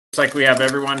like we have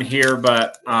everyone here,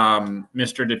 but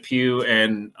Mr. Depew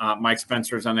and Mike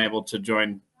Spencer is unable to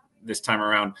join this time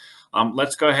around.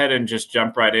 Let's go ahead and just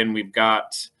jump right in. We've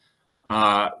got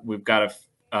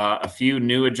a few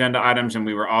new agenda items, and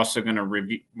we were also going to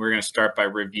review. We're going to start by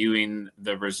reviewing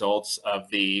the results of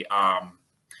the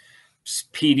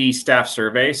PD staff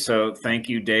survey. So thank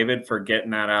you, David, for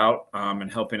getting that out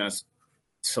and helping us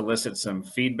solicit some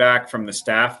feedback from the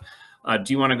staff.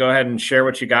 Do you want to go ahead and share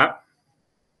what you got?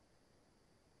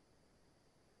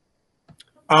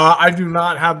 I do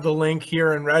not have the link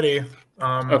here and ready.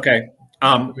 Okay.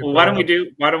 Well, why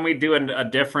don't we do a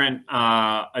different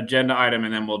agenda item,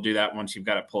 and then we'll do that once you've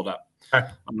got it pulled up. Okay.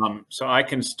 So I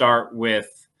can start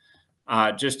with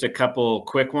just a couple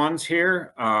quick ones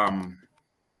here.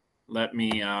 Let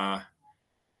me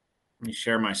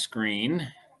share my screen.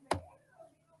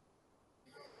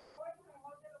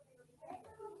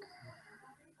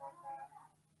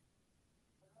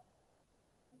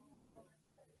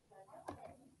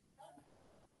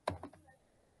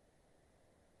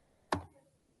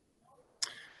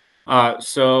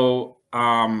 Real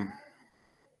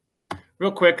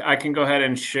quick, I can go ahead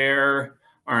and share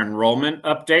our enrollment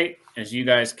update. As you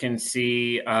guys can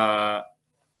see up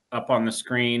on the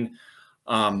screen,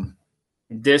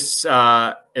 this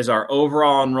is our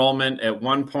overall enrollment. At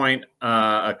one point,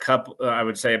 I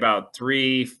would say about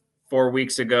 3-4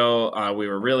 weeks ago, we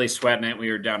were really sweating it.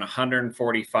 We were down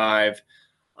 145.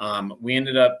 We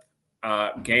ended up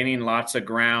gaining lots of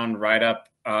ground right up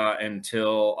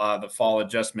until the fall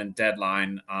adjustment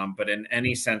deadline. But in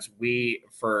any sense,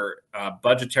 for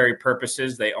budgetary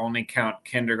purposes, they only count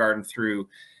kindergarten through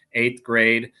 8th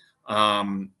grade.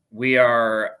 We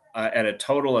are at a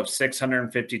total of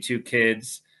 652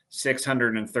 kids.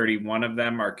 631 of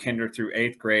them are kinder through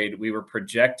 8th grade. We were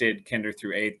projected kinder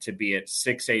through 8th to be at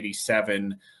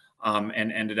 687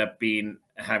 and ended up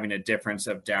having a difference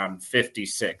of down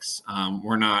 56.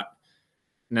 We're not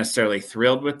necessarily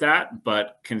thrilled with that,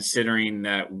 but considering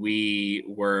that we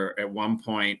were at one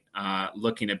point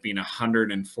looking at being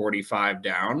 145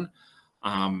 down,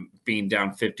 being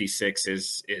down 56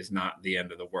 is not the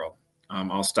end of the world.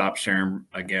 I'll stop sharing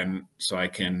again so I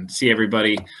can see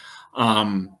everybody.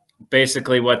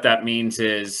 Basically what that means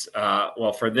is,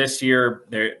 well, for this year,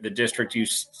 the district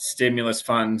used stimulus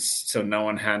funds, so no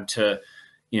one had to,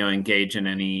 engage in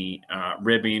any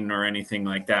ribbing or anything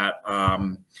like that.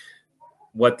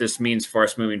 What this means for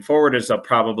us moving forward is they'll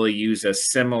probably use a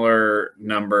similar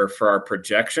number for our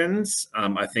projections.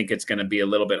 I think it's going to be a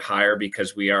little bit higher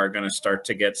because we are going to start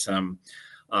to get some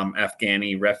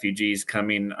Afghani refugees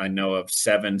coming. I know of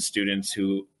 7 students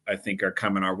who I think are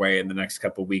coming our way in the next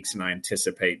couple of weeks, and I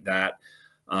anticipate that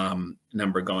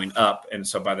number going up. And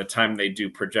so by the time they do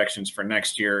projections for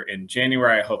next year in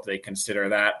January, I hope they consider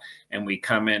that, and we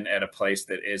come in at a place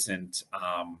that isn't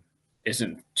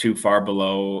too far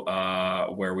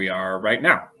below where we are right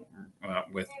now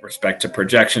with respect to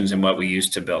projections and what we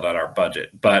used to build out our budget.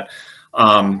 But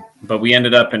we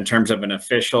ended up, in terms of an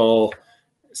official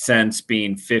sense,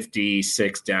 being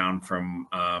 56 down from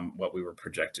what we were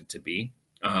projected to be.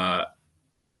 I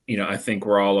think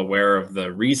we're all aware of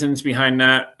the reasons behind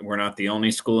that. We're not the only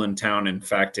school in town. In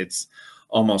fact, it's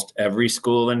almost every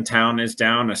school in town is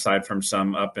down, aside from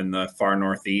some up in the far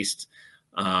northeast.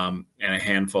 And a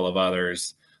handful of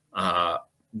others.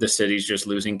 The city's just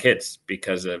losing kids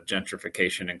because of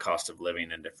gentrification and cost of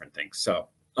living and different things. So,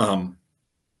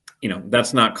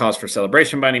 that's not cause for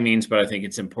celebration by any means, but I think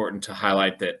it's important to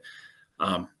highlight that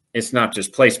it's not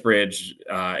just Placebridge,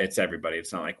 it's everybody.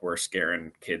 It's not like we're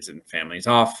scaring kids and families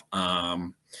off.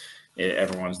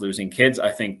 Everyone's losing kids.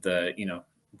 I think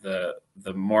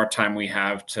the more time we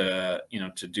have to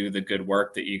do the good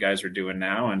work that you guys are doing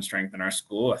now and strengthen our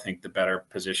school, I think the better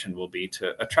position will be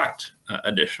to attract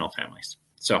additional families.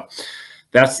 So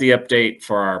that's the update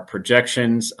for our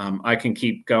projections. I can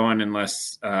keep going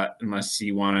unless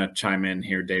you want to chime in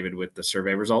here, David, with the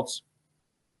survey results.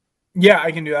 Yeah,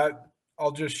 I can do that.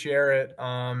 I'll just share it.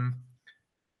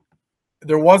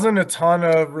 There wasn't a ton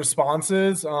of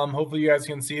responses. Hopefully you guys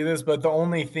can see this, but the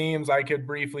only themes I could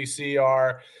briefly see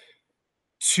are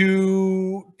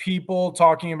 2 people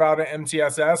talking about an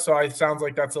MTSS. So it sounds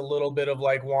like that's a little bit of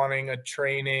like wanting a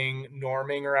training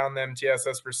norming around the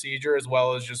MTSS procedure, as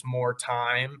well as just more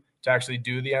time to actually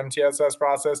do the MTSS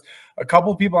process. A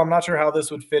couple people, I'm not sure how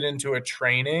this would fit into a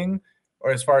training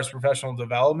or as far as professional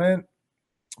development,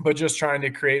 but just trying to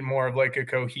create more of like a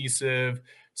cohesive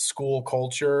school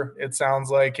culture, it sounds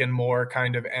like, and more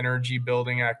kind of energy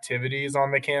building activities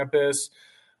on the campus.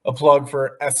 A plug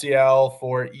for SEL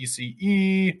for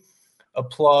ECE, a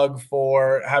plug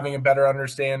for having a better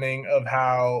understanding of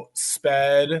how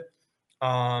SPED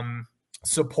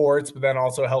supports, but then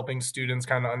also helping students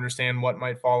kind of understand what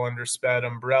might fall under SPED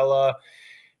umbrella.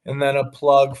 And then a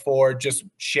plug for just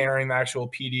sharing the actual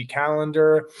PD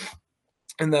calendar.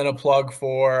 And then a plug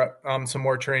for some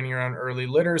more training around early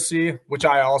literacy, which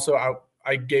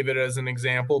I gave it as an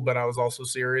example, but I was also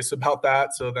serious about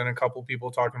that. So then a couple people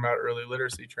talking about early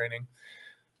literacy training.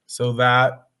 So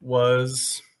that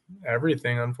was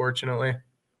everything, unfortunately.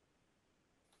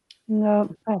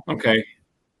 No. Okay.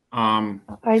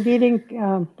 I didn't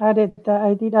add it.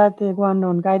 I did add the one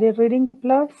on guided reading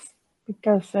plus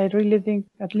because I really think,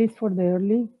 at least for the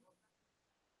early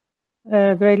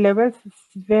grade levels, it's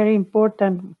very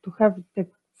important to have the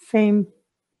same.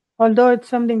 Although it's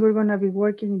something we're going to be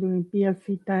working during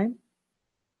PLC time,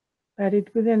 but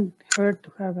it wouldn't hurt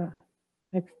to have a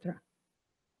extra.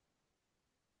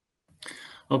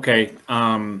 Okay.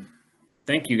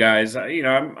 Thank you guys.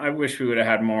 I wish we would have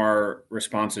had more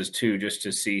responses too, just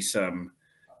to see some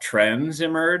trends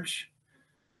emerge.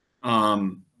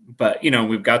 But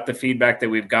we've got the feedback that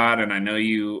we've got, and I know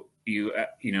you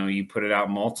put it out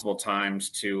multiple times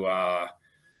to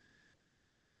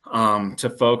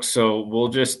folks. So we'll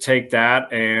just take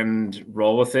that and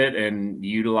roll with it and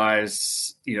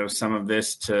utilize, some of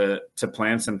this to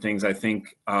plan some things. I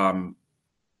think,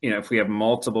 if we have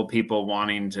multiple people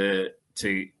wanting to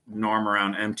norm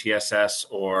around MTSS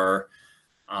or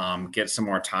get some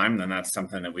more time, then that's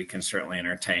something that we can certainly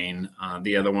entertain.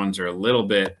 The other ones are a little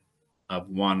bit of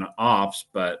one-offs,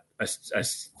 but I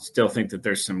still think that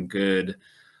there's some good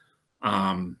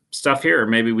stuff here. Or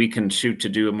maybe we can shoot to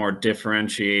do a more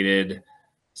differentiated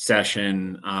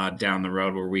session down the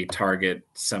road where we target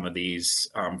some of these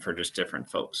for just different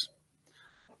folks.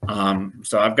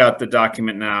 So I've got the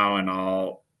document now, and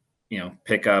I'll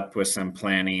pick up with some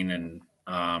planning, and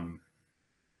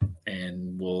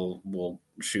we'll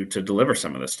shoot to deliver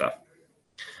some of this stuff.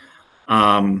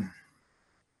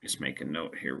 Just make a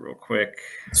note here real quick.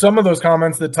 Some of those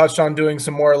comments that touched on doing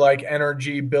some more like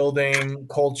energy building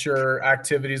culture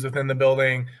activities within the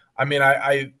building. I mean,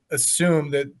 I assume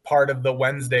that part of the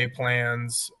Wednesday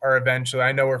plans are eventually,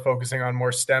 I know we're focusing on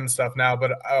more STEM stuff now,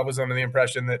 but I was under the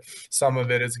impression that some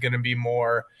of it is going to be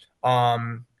more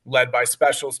led by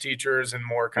specials teachers and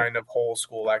more kind of whole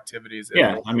school activities.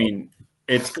 Yeah, I mean,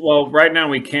 right now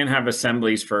we can't have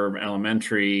assemblies for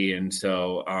elementary, and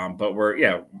so but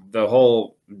the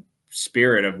whole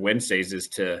spirit of Wednesdays is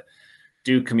to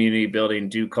do community building,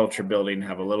 do culture building,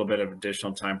 have a little bit of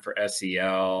additional time for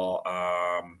SEL,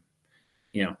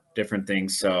 different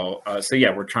things. So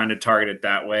we're trying to target it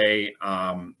that way.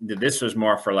 This was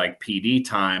more for like PD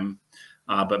time,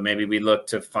 but maybe we look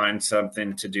to find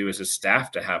something to do as a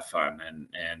staff to have fun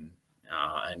and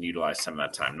utilize some of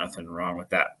that time. Nothing wrong with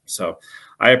that. So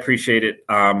I appreciate it.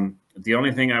 The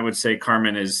only thing I would say,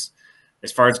 Carmen, is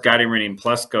as far as Guiding Reading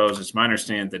Plus goes, it's my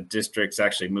understanding the district's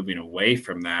actually moving away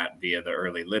from that via the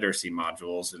early literacy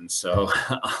modules. And so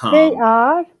they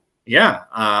are.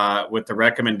 Yeah, with the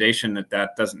recommendation that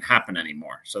doesn't happen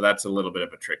anymore. So that's a little bit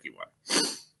of a tricky one.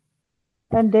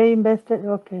 And they invested,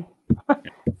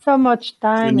 so much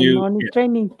time and money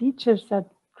training teachers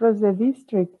across the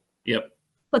district. Yep.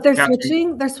 But they're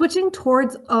switching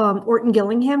towards Orton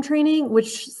Gillingham training,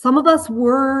 which some of us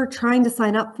were trying to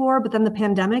sign up for, but then the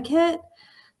pandemic hit.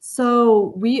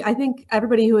 So I think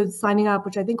everybody who was signing up,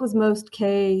 which I think was most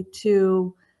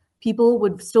K2 people,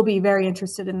 would still be very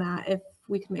interested in that if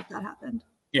we can make that happen.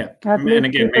 Yeah. And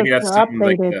again, maybe that's something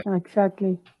like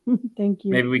exactly. Thank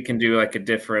you. Maybe we can do like a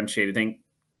differentiated thing.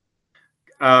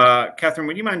 Catherine,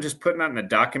 would you mind just putting that in the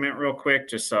document real quick,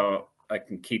 just so I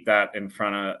can keep that in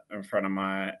front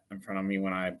of me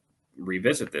when I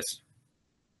revisit this?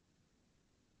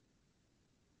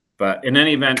 But in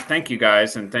any event, thank you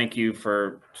guys, and thank you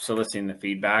for soliciting the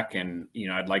feedback. And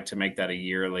I'd like to make that a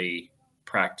yearly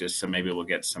practice, so maybe we'll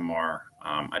get some more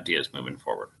ideas moving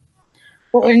forward.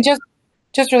 Well, and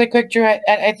just really quick, Drew,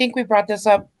 I think we brought this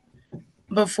up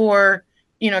before,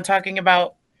 talking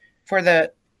about for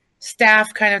the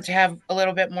staff kind of to have a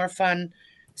little bit more fun.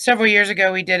 Several years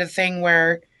ago, we did a thing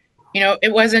where,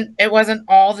 it wasn't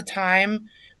all the time,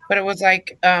 but it was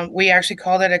like we actually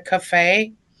called it a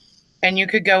cafe, and you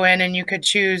could go in and you could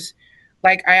choose.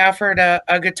 Like I offered a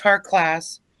guitar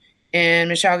class, and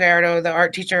Michelle Gallardo, the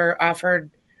art teacher, offered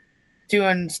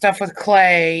doing stuff with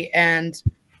clay, and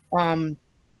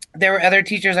there were other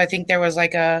teachers. I think there was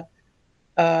like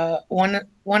one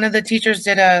of the teachers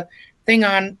did a thing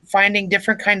on finding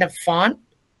different kind of font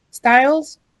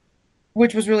styles,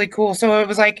 which was really cool. So it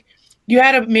was like you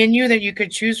had a menu that you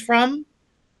could choose from,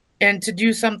 and to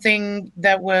do something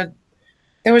that was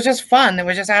just fun. That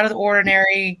was just out of the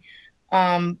ordinary,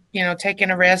 taking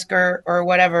a risk or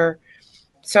whatever.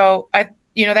 So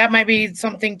that might be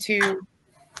something to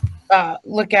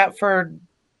look at for,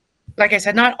 like I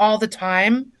said, not all the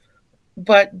time,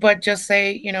 but just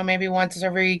say, maybe once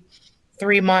every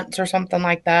 3 months or something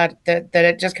like that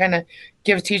it just kind of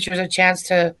gives teachers a chance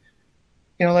to,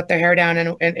 let their hair down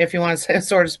and if you want to say,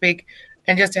 so to speak,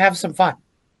 and just to have some fun.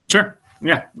 Sure.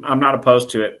 Yeah, I'm not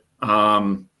opposed to it.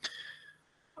 I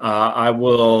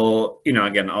will,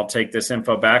 again, I'll take this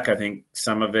info back. I think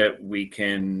some of it we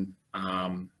can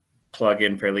plug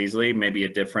in fairly easily, maybe a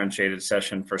differentiated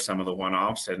session for some of the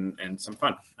one-offs and some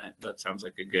fun. That sounds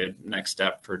like a good next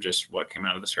step for just what came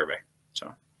out of the survey.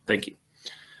 So thank you.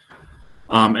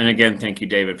 And again, thank you,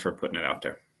 David, for putting it out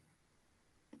there.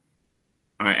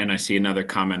 All right, and I see another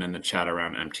comment in the chat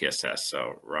around MTSS.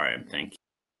 So Ryan, thank you.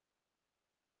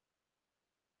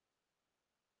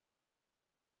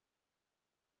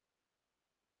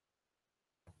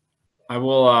 I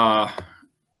will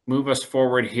move us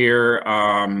forward here.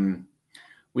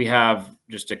 We have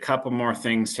just a couple more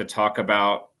things to talk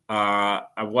about.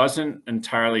 I wasn't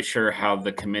entirely sure how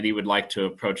the committee would like to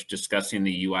approach discussing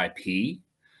the UIP.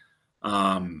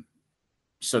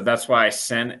 So that's why I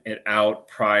sent it out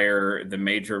prior, the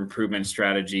major improvement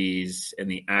strategies and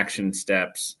the action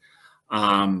steps.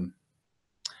 I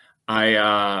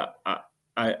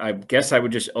guess I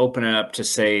would just open it up to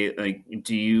say, like,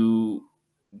 do you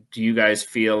guys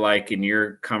feel like in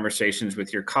your conversations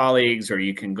with your colleagues, or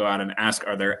you can go out and ask,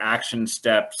 are there action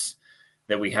steps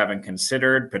that we haven't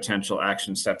considered, potential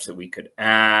action steps that we could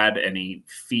add, any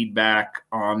feedback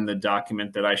on the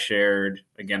document that I shared?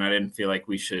 Again, I didn't feel like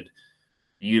we should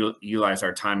utilize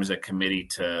our time as a committee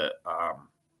to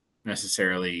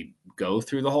necessarily go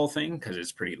through the whole thing because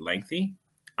it's pretty lengthy.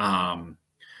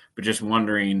 But just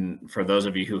wondering, for those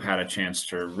of you who had a chance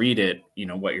to read it,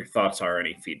 what your thoughts are,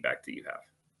 any feedback that you have.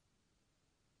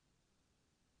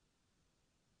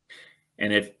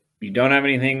 And if you don't have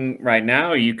anything right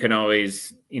now, you can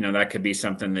always, that could be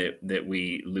something that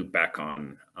we loop back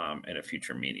on at a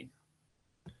future meeting.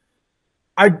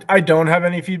 I don't have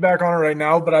any feedback on it right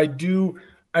now, but I do,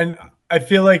 and I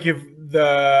feel like if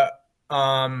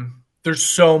there's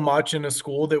so much in a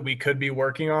school that we could be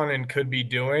working on and could be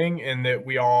doing, and that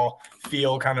we all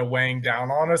feel kind of weighing down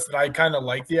on us, that I kind of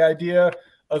like the idea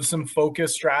of some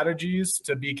focus strategies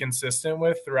to be consistent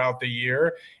with throughout the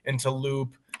year, and to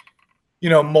loop,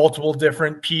 multiple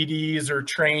different PDs or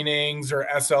trainings or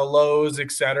SLOs,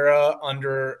 et cetera,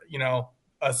 under,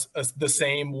 the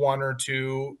same one or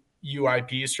two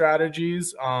UIP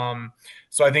strategies.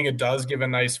 So I think it does give a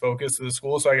nice focus to the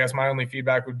school. So I guess my only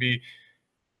feedback would be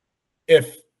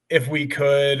if we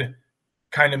could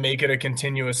kind of make it a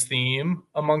continuous theme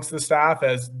amongst the staff,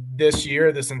 as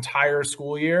this entire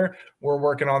school year, we're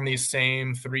working on these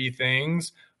same three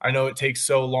things. I know it takes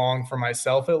so long for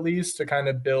myself, at least, to kind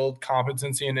of build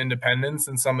competency and independence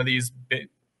in some of these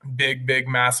big,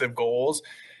 massive goals,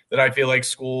 that I feel like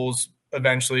schools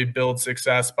eventually build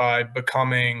success by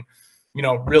becoming,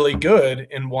 really good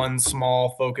in one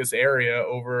small focus area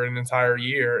over an entire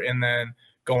year, and then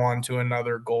go on to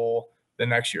another goal the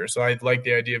next year. So I like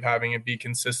the idea of having it be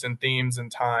consistent themes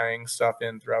and tying stuff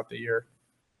in throughout the year.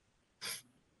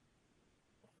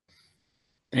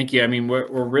 Thank you. I mean,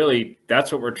 we're really,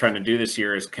 that's what we're trying to do this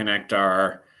year, is connect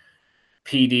our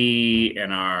PD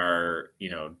and our,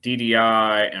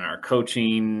 DDI and our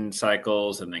coaching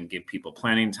cycles, and then give people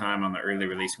planning time on the early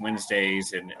release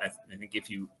Wednesdays. And I think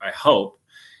I hope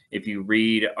if you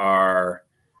read our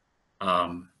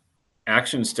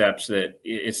action steps, that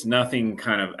it's nothing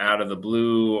kind of out of the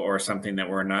blue or something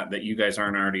that you guys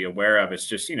aren't already aware of. It's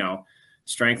just,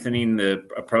 strengthening the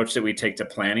approach that we take to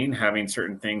planning, having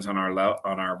certain things on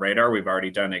our radar. We've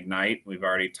already done Ignite. We've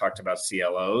already talked about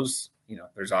CLOs.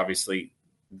 There's obviously,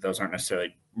 those aren't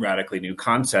necessarily radically new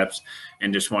concepts,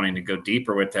 and just wanting to go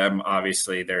deeper with them.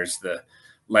 Obviously, there's the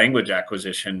language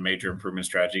acquisition major improvement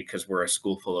strategy, because we're a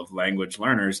school full of language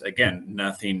learners. Again,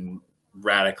 nothing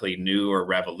radically new or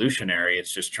revolutionary.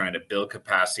 It's just trying to build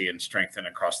capacity and strengthen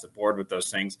across the board with those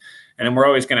things. And then we're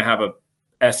always going to have a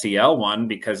SEL one,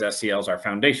 because SEL is our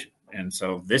foundation. And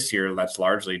so this year, that's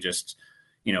largely just,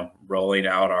 rolling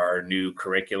out our new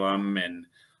curriculum and,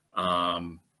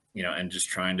 and just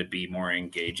trying to be more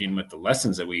engaging with the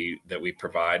lessons that we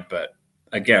provide. But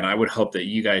again, I would hope that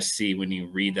you guys see, when you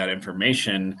read that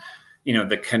information,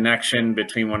 the connection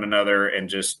between one another, and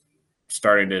just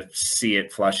starting to see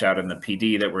it flush out in the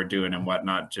PD that we're doing and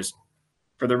whatnot, just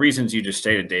for the reasons you just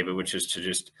stated, David, which is to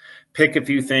just pick a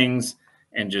few things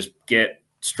and just get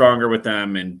stronger with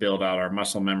them and build out our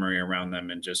muscle memory around them,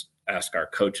 and just ask our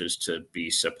coaches to be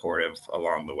supportive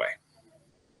along the way.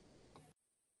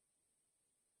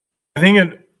 I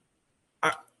think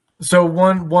So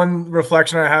one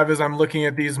reflection I have as I'm looking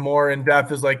at these more in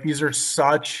depth is like, these are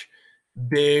such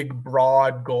big,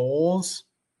 broad goals.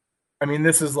 I mean,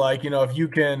 this is like, if you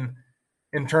can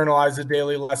internalize a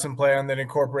daily lesson plan that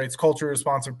incorporates culture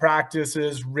responsive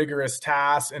practices, rigorous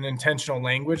tasks, and intentional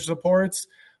language supports,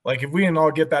 like if we can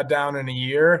all get that down in a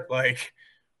year, like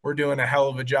we're doing a hell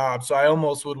of a job. So I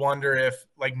almost would wonder if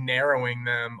like narrowing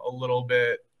them a little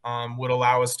bit would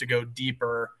allow us to go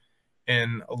deeper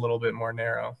and a little bit more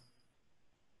narrow.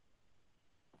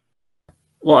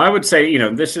 Well, I would say,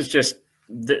 this is just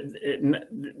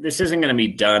this isn't going to be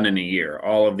done in a year.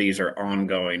 All of these are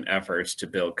ongoing efforts to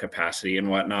build capacity and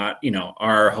whatnot.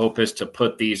 Our hope is to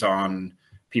put these on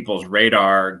people's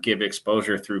radar, give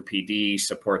exposure through PD,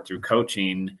 support through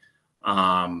coaching,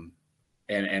 and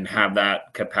have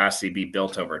that capacity be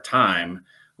built over time.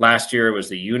 Last year it was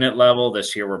the unit level.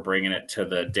 This year we're bringing it to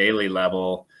the daily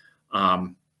level.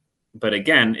 But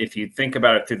again, if you think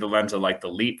about it through the lens of like the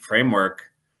LEAP framework,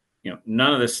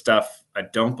 none of this stuff I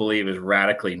don't believe is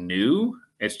radically new.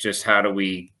 It's just how do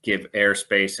we give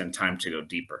airspace and time to go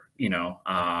deeper?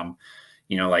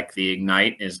 Like the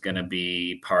Ignite is going to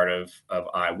be part of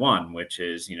I1, which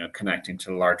is connecting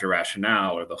to the larger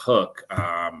rationale or the hook.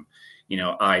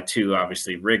 I2,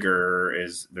 obviously rigor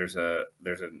is there's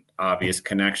an obvious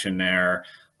connection there.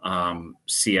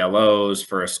 CLOs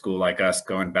for a school like us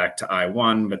going back to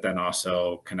I1, but then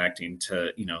also connecting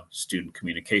to, student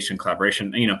communication,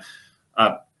 collaboration.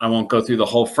 I won't go through the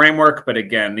whole framework, but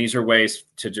again, these are ways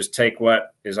to just take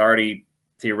what is already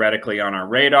theoretically on our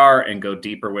radar and go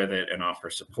deeper with it and offer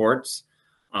supports.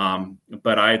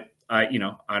 But I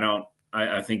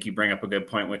think you bring up a good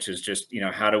point, which is just,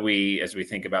 how do we, as we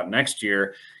think about next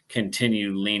year,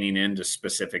 continue leaning into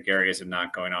specific areas and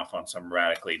not going off on some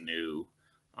radically new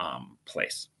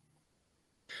place.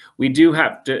 We do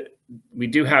have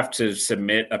to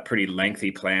submit a pretty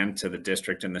lengthy plan to the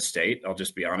district and the state. I'll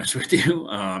just be honest with you.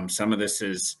 Some of this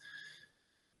is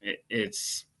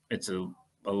it's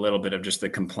a little bit of just the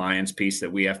compliance piece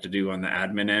that we have to do on the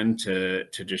admin end to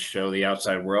just show the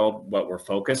outside world what we're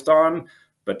focused on.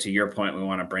 But to your point, we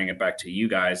want to bring it back to you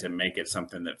guys and make it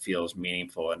something that feels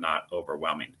meaningful and not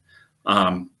overwhelming.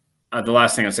 The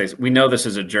last thing I'll say is we know this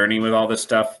is a journey with all this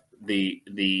stuff.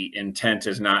 The intent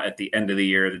is not at the end of the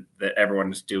year that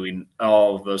everyone is doing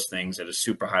all of those things at a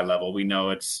super high level. We know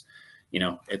it's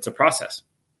a process.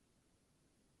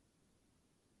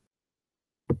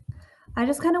 I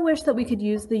just kind of wish that we could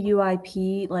use the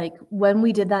UIP. Like when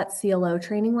we did that CLO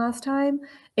training last time,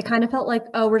 it kind of felt like,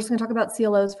 oh, we're just going to talk about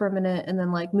CLOs for a minute and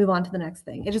then like move on to the next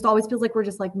thing. It just always feels like we're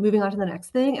just like moving on to the next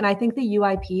thing. And I think the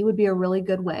UIP would be a really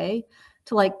good way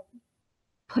to like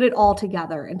put it all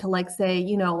together and to like say,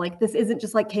 like this isn't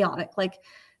just like chaotic, like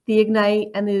the Ignite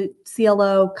and the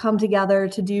CLO come together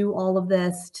to do all of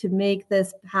this, to make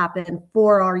this happen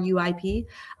for our UIP.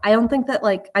 I don't think that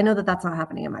I know that that's not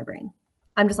happening in my brain.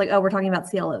 I'm just like, oh, we're talking about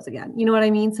CLOs again. You know what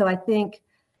I mean? So I think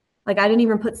I didn't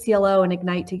even put CLO and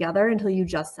Ignite together until you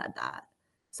just said that.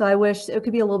 So I wish it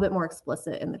could be a little bit more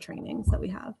explicit in the trainings that we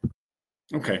have.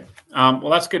 Okay. Well,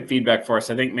 that's good feedback for us.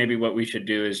 I think maybe what we should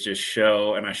do is just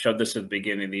show, and I showed this at the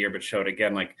beginning of the year, but show it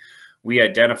again, like we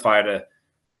identified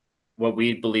what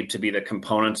we believe to be the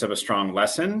components of a strong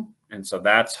lesson. And so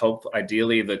that's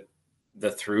ideally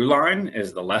the through line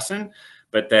is the lesson.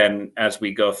 But then as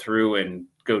we go through and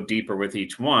go deeper with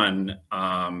each one,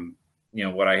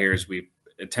 what I hear is we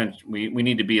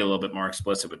need to be a little bit more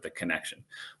explicit with the connection.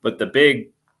 But the big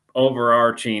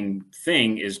overarching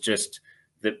thing is just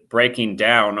that breaking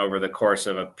down over the course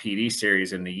of a PD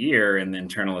series in the year and the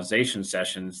internalization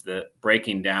sessions, the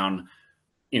breaking down,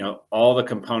 all the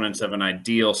components of an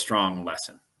ideal strong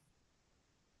lesson.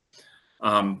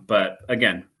 But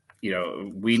again,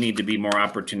 we need to be more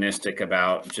opportunistic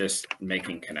about just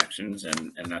making connections,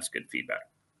 and that's good feedback.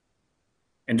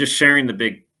 And just sharing the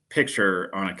big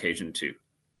picture on occasion too.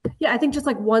 Yeah, I think just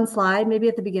like one slide, maybe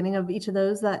at the beginning of each of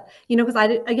those that, because I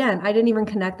didn't even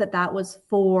connect that was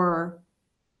for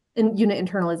unit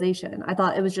internalization. I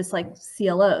thought it was just like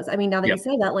CLOs. I mean, now that you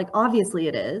say that, obviously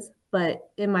it is, but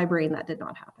in my brain that did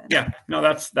not happen. Yeah, no,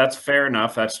 that's fair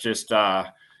enough. That's just, we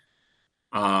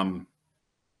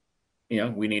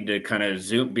need to kind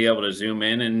of be able to zoom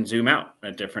in and zoom out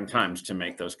at different times to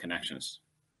make those connections.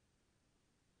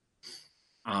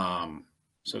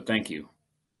 So thank you.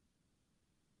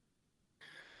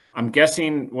 I'm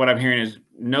guessing what I'm hearing is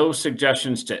no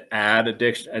suggestions to add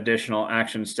additional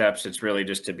action steps. It's really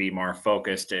just to be more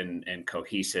focused and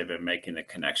cohesive and making the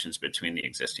connections between the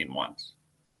existing ones.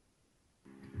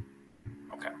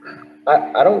 Okay.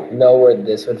 I don't know where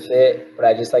this would fit, but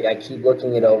I keep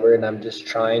looking it over and I'm just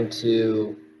trying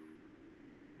to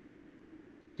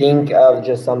think of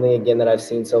just something again that I've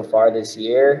seen so far this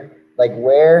year, like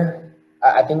where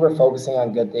I think we're focusing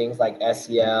on good things like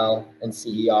SEL and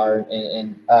CER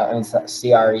and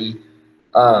CRE.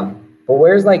 But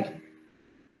where's like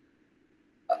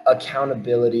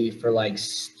accountability for like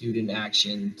student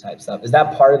action type stuff? Is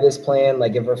that part of this plan?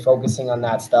 Like if we're focusing on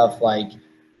that stuff, like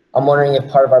I'm wondering if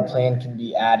part of our plan can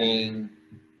be adding.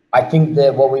 I think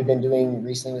that what we've been doing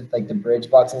recently with like the bridge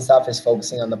bucks and stuff is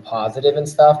focusing on the positive and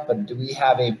stuff. But do we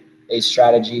have a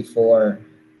strategy for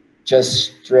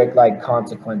just strict like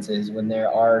consequences when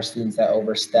there are students that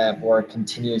overstep or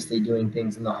continuously doing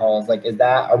things in the halls? Like,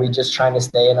 are we just trying to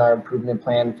stay in our improvement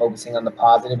plan, focusing on the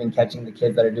positive and catching the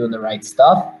kids that are doing the right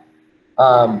stuff?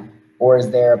 Or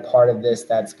is there a part of this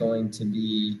that's going to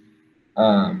be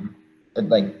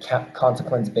like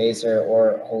consequence based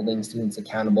or holding students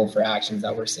accountable for actions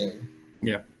that we're seeing?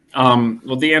 Yeah.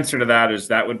 Well, the answer to that is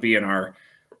that would be in our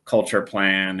culture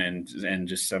plan and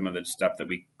just some of the stuff that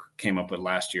we came up with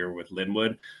last year with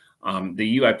Linwood.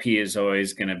 The UIP is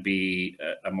always going to be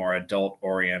a more adult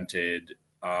oriented,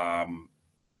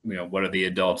 what are the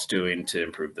adults doing to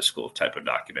improve the school type of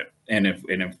document.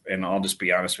 And I'll just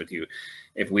be honest with you,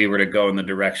 if we were to go in the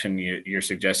direction you're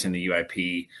suggesting the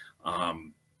UIP,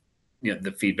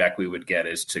 the feedback we would get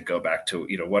is to go back to,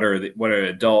 what are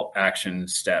adult action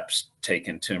steps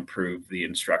taken to improve the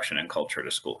instruction and culture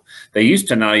to school. They used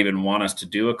to not even want us to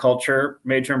do a culture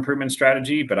major improvement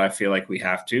strategy, but I feel like we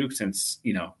have to, since,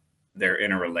 they're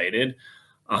interrelated.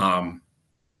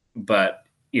 But,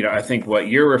 I think what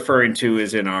you're referring to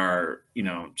is in our,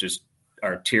 just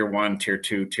our tier 1, tier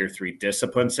 2, tier 3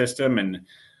 discipline system. And,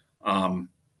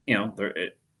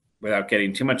 without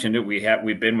getting too much into it,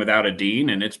 we've been without a dean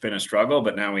and it's been a struggle,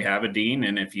 but now we have a dean.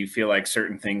 And if you feel like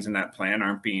certain things in that plan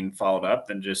aren't being followed up,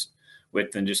 then just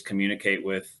communicate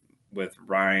with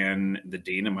Ryan, the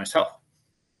dean, and myself.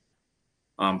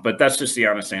 But that's just the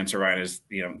honest answer, Ryan, is,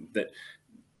 that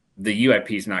the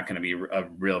UIP is not going to be a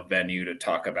real venue to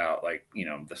talk about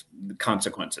the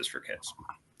consequences for kids.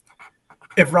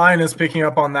 If Ryan is picking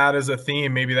up on that as a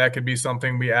theme, maybe that could be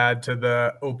something we add to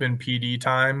the open PD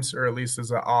times, or at least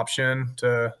as an option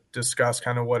to discuss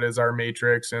kind of what is our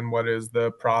matrix and what is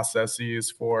the processes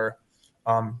for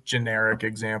generic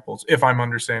examples, if I'm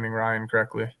understanding Ryan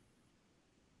correctly.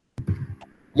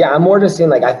 Yeah, I'm more just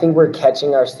saying, I think we're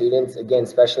catching our students, again,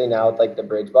 especially now with the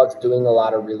bridge bucks, doing a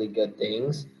lot of really good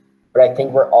things. But I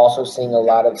think we're also seeing a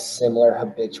lot of similar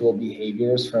habitual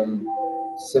behaviors from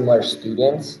similar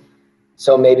students.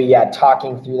 So maybe,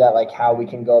 talking through that, how we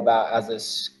can go about as a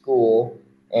school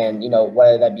and,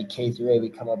 whether that be K through 8, we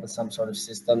come up with some sort of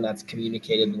system that's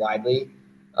communicated widely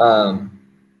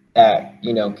that,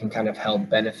 can kind of help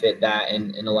benefit that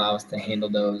and allow us to handle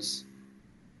those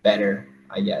better,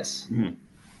 I guess. Mm-hmm.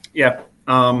 Yeah.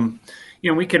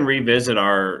 We can revisit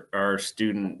our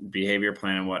student behavior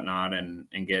plan and whatnot and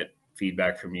get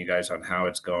feedback from you guys on how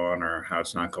it's going or how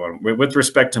it's not going. With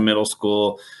respect to middle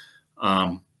school,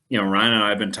 Ryan and I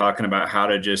have been talking about how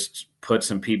to just put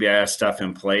some PBIS stuff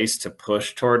in place to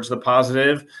push towards the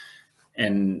positive.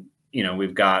 And,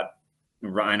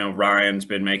 I know Ryan's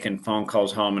been making phone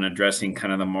calls home and addressing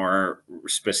kind of the more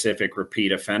specific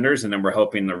repeat offenders. And then we're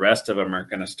hoping the rest of them are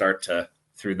going to start to,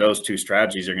 through those two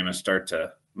strategies, are going to start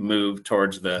to move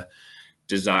towards the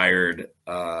desired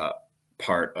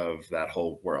part of that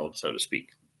whole world, so to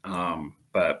speak.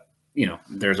 But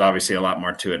there's obviously a lot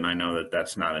more to it. And I know that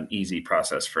that's not an easy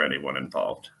process for anyone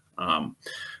involved. But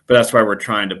that's why we're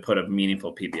trying to put a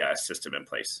meaningful PBI system in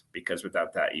place, because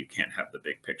without that, you can't have the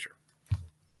big picture.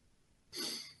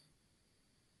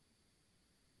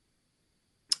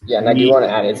 Yeah, and I do want to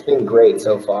add, it's been great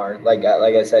so far. Like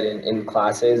I said, in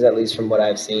classes, at least from what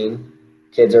I've seen,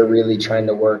 kids are really trying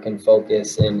to work and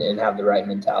focus and have the right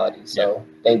mentality. So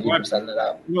thank you for setting that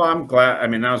up. Well, I'm glad. I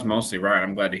mean, that was mostly Ryan.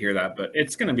 I'm glad to hear that. But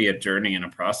it's going to be a journey and a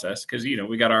process because,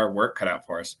 we got our work cut out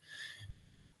for us.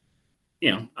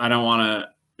 I don't want to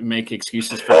make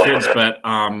excuses for kids, but,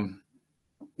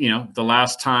 the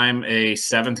last time a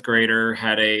 7th grader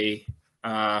had a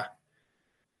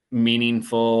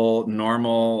meaningful,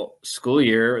 normal school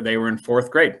year, they were in 4th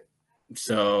grade.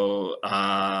 So,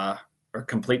 or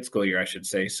complete school year, I should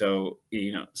say. So,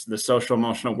 the social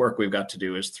emotional work we've got to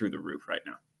do is through the roof right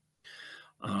now.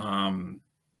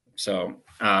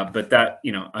 But that,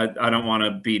 I don't want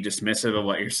to be dismissive of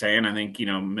what you're saying. I think,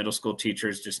 middle school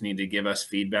teachers just need to give us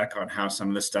feedback on how some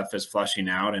of this stuff is flushing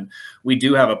out. And we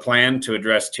do have a plan to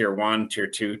address tier 1, tier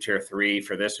 2, tier 3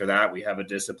 for this or that. We have a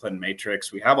discipline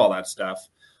matrix. We have all that stuff.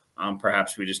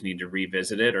 Perhaps we just need to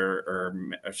revisit it or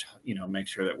make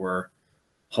sure that we're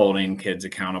holding kids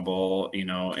accountable,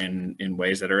 in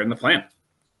ways that are in the plan.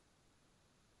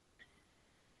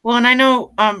 Well, and I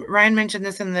know Ryan mentioned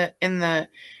this in the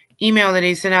email that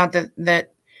he sent out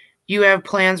that you have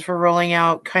plans for rolling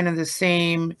out kind of the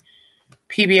same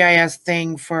PBIS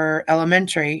thing for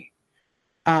elementary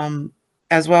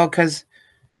as well, because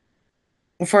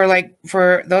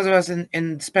for those of us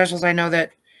in specials, I know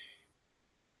that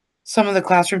some of the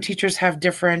classroom teachers have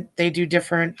they do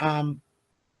different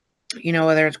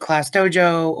whether it's Class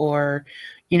Dojo or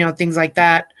things like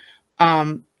that.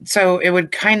 So it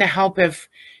would kind of help if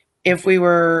we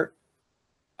were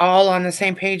all on the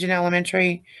same page in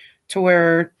elementary, to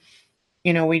where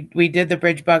we did the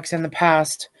bridge bucks in the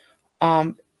past.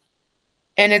 And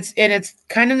it's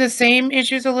kind of the same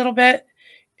issues a little bit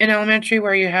in elementary,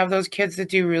 where you have those kids that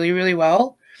do really, really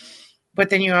well, but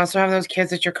then you also have those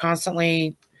kids that you're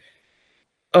constantly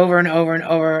over and over and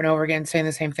over and over again saying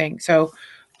the same thing. So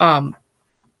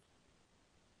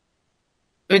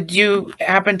would you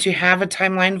happen to have a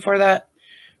timeline for that,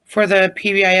 for the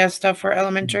PBIS stuff for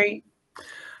elementary?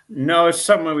 No, it's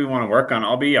something we want to work on.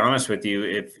 I'll be honest with you.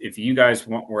 If you guys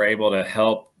were able to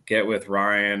help get with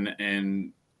Ryan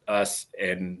and us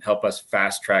and help us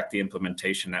fast track the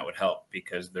implementation, that would help,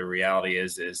 because the reality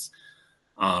is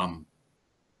Ryan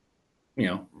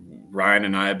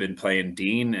and I have been playing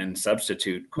dean and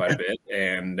substitute quite a bit,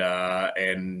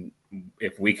 and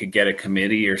if we could get a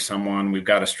committee or someone, we've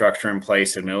got a structure in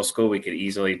place in middle school, we could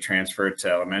easily transfer it to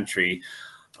elementary.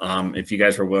 If you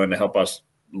guys were willing to help us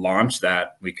launch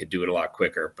that, we could do it a lot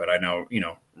quicker. But I know,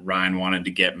 Ryan wanted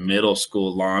to get middle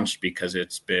school launched because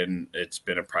it's been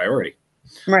a priority.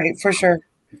 Right, for sure.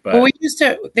 But well,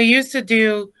 they used to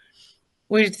do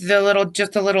with the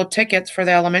little tickets for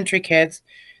the elementary kids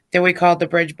that we called the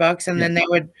bridge bucks, and then they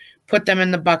would put them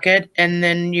in the bucket, and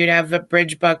then you'd have a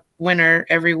bridge buck winner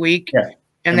every week,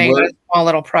 and they got a small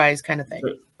little prize kind of thing.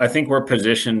 I think we're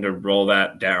positioned to roll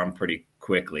that down pretty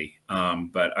quickly.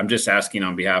 But I'm just asking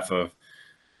on behalf of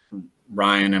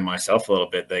Ryan and myself a little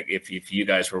bit, that if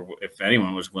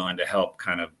anyone was willing to help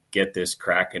kind of get this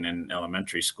cracking in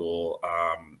elementary school,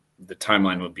 the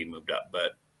timeline would be moved up.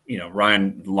 But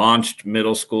Ryan launched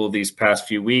middle school these past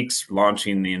few weeks,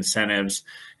 launching the incentives,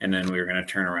 and then we were going to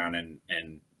turn around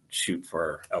and shoot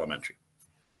for elementary.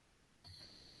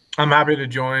 I'm happy to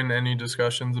join any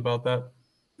discussions about that.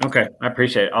 Okay, I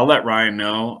appreciate it. I'll let Ryan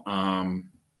know.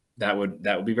 That would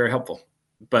be very helpful.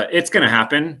 But it's going to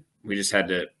happen. We just had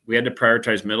to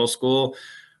prioritize middle school.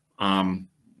 Middle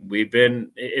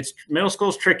school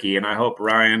is tricky, and I hope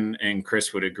Ryan and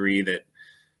Chris would agree that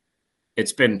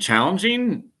it's been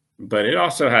challenging, but it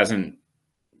also hasn't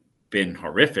been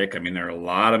horrific. I mean, there are a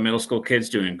lot of middle school kids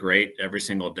doing great every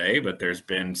single day, but there's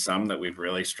been some that we've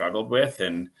really struggled with.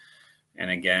 And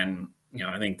again,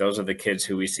 I think those are the kids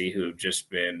who we see who've just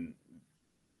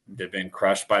they've been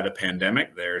crushed by the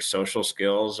pandemic. Their social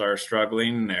skills are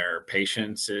struggling. Their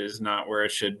patience is not where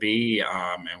it should be.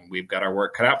 And we've got our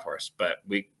work cut out for us. But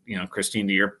Christine,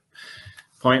 to your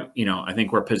point, I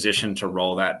think we're positioned to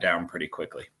roll that down pretty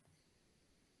quickly.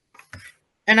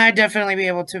 And I'd definitely be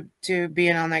able to be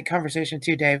in on that conversation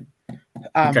too, Dave.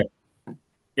 Okay.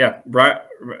 Yeah,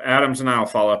 Adams and I will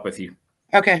follow up with you.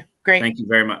 Okay, great. Thank you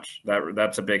very much.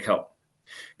 That's a big help.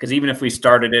 Because even if we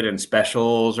started it in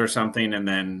specials or something, and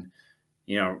then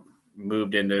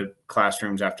moved into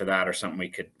classrooms after that or something,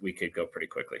 we could go pretty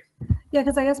quickly. Yeah,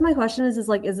 because I guess my question is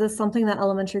this something that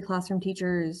elementary classroom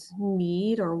teachers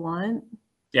need or want?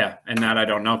 Yeah, and that I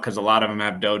don't know, because a lot of them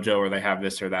have dojo or they have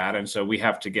this or that, and so we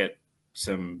have to get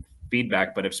some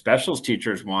feedback. But if specials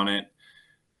teachers want it,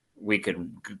 we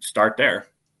could start there.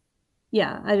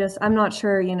 Yeah, I'm not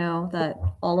sure, that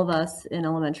all of us in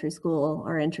elementary school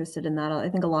are interested in that. I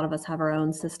think a lot of us have our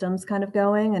own systems kind of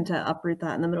going, and to uproot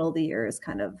that in the middle of the year is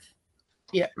kind of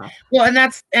rough. Well,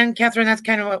 and Catherine, that's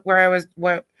kind of where I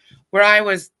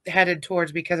was headed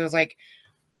towards, because it was like,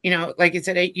 like you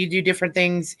said, you do different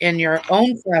things in your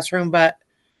own classroom, but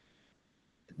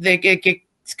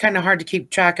it's kind of hard to keep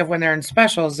track of when they're in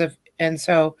specials. And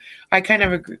so I kind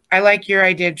of agree. I like your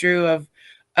idea, Drew, of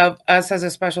us as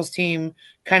a specials team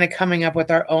kind of coming up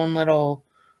with our own little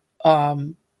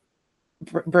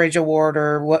bridge award,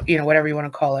 or whatever you want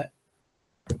to call it.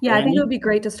 Yeah, I think it would be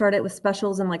great to start it with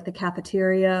specials in like the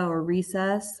cafeteria or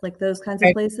recess, like those kinds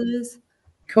of places.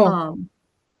 Cool.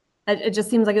 It just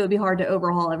seems like it would be hard to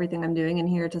overhaul everything I'm doing in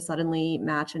here to suddenly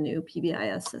match a new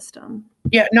PBIS system.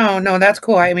 Yeah, no, that's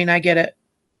cool. I mean, I get it.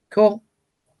 Cool.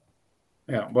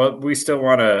 Yeah, well, we still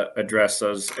want to address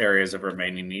those areas of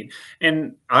remaining need.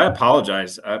 And I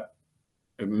apologize.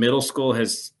 Middle school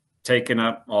has taken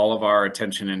up all of our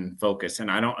attention and focus.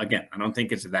 And I don't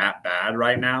think it's that bad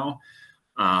right now.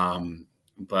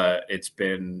 but it's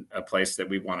been a place that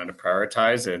we wanted to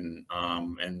prioritize,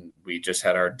 and we just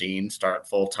had our dean start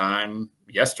full time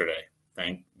yesterday.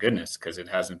 Thank goodness, because it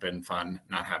hasn't been fun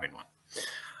not having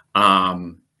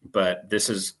one. But this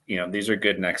is, these are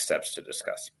good next steps to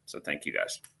discuss. So thank you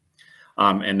guys.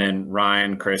 And then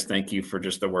Ryan, Chris, thank you for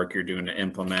just the work you're doing to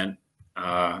implement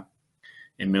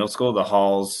in middle school. The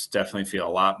halls definitely feel a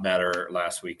lot better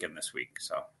last week and this week.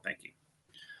 So thank you.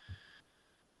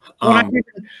 Well,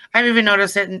 I've even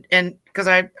noticed it in because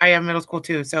I am middle school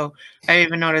too. So I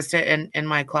even noticed it in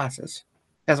my classes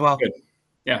as well. Good.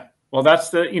 Yeah. Well, that's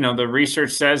the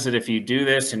research says that if you do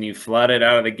this and you flood it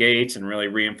out of the gates and really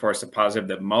reinforce the positive,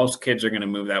 that most kids are going to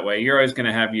move that way. You're always going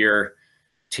to have your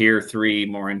tier 3,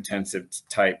 more intensive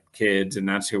type kids. And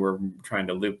that's who we're trying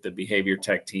to loop the behavior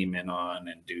tech team in on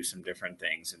and do some different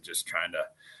things and just trying to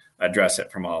address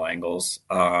it from all angles.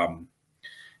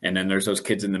 And then there's those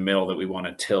kids in the middle that we want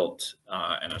to tilt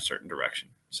in a certain direction.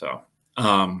 So,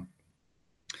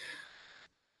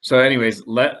 anyways,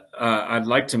 I'd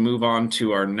like to move on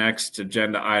to our next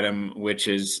agenda item, which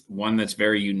is one that's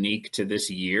very unique to this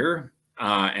year.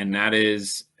 And that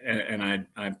is, and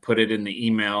I put it in the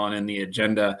email and in the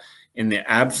agenda, in the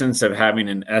absence of having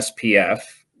an SPF,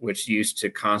 which used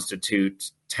to constitute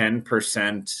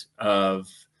 10% of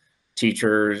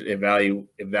teachers'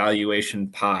 evaluation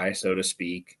pie, so to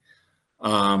speak,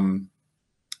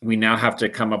 we now have to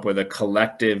come up with a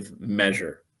collective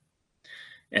measure.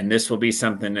 And this will be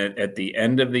something that at the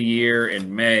end of the year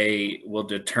in May will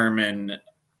determine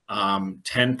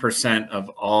 10% of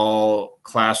all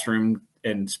classroom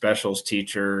and specials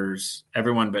teachers,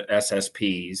 everyone but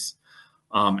SSPs,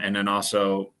 and then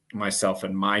also myself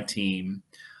and my team,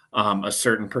 a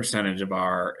certain percentage of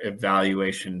our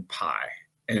evaluation pie.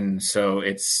 And so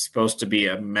it's supposed to be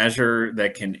a measure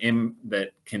that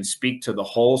can speak to the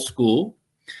whole school.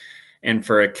 And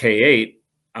for a K-8,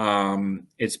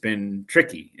 it's been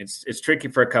tricky. It's tricky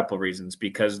for a couple of reasons,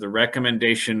 because the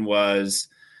recommendation was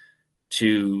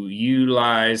to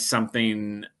utilize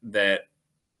something that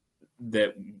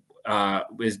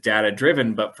is data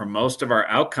driven, but for most of our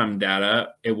outcome data,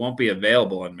 it won't be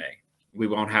available in May. We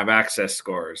won't have access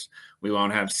scores. We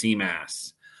won't have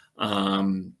CMAS.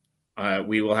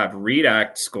 We will have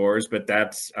READACT scores, but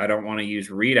I don't want to use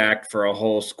READACT for a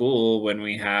whole school when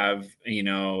we have,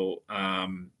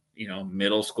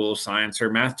 middle school science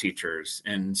or math teachers.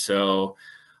 And so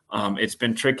it's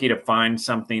been tricky to find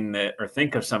something or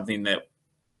think of something that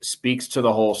speaks to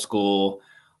the whole school,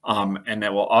 and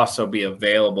that will also be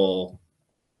available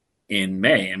in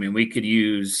May. I mean, we could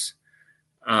use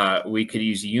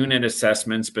unit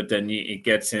assessments, but then it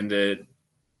gets into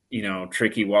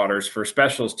tricky waters for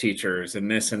specials teachers and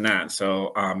this and that.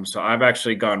 So I've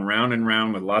actually gone round and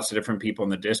round with lots of different people in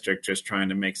the district, just trying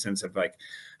to make sense of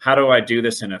how do I do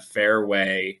this in a fair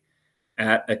way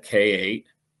at a K-8?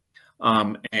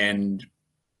 And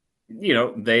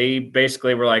they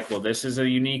basically were like, well, this is a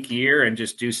unique year, and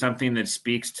just do something that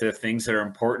speaks to things that are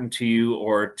important to you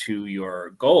or to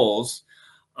your goals.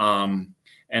 And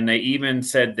they even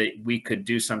said that we could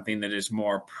do something that is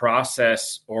more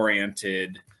process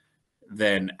oriented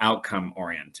than outcome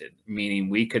oriented, meaning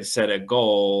we could set a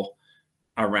goal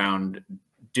around,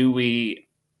 do we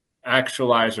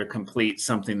actualize or complete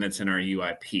something that's in our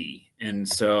UIP? And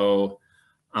so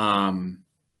anyways,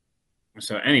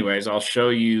 I'll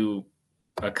show you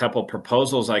a couple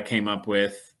proposals I came up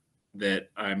with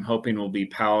that I'm hoping will be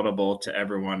palatable to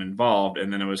everyone involved.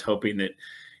 And then I was hoping that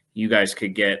you guys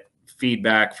could get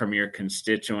feedback from your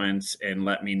constituents and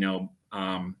let me know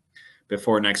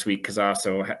before next week, because I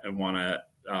also want to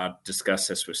discuss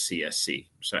this with CSC.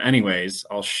 So anyways,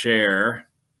 I'll share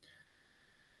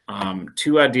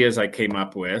 2 ideas I came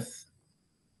up with.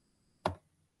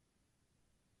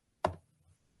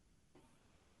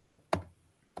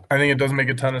 I think it does make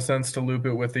a ton of sense to loop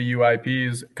it with the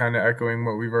UIPs, kind of echoing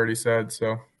what we've already said.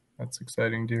 So that's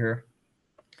exciting to hear.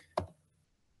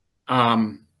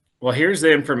 Well, here's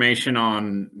the information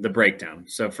on the breakdown.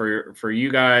 So for you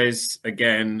guys,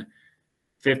 again,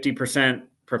 50%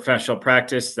 professional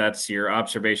practice, that's your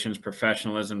observations,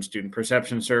 professionalism, student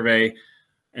perception survey.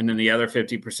 And then the other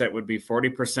 50% would be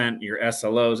 40% your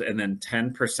SLOs, and then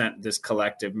 10% this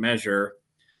collective measure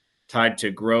tied to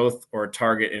growth or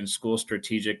target in school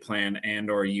strategic plan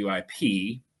and or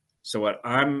UIP. So what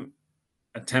I'm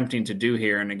attempting to do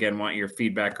here, and again, want your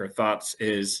feedback or thoughts,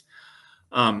 is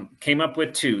came up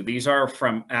with 2. These are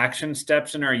from action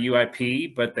steps in our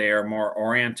UIP, but they are more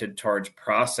oriented towards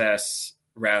process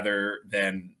rather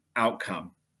than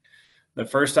outcome. The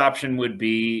first option would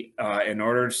be, in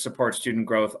order to support student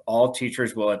growth, all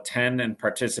teachers will attend and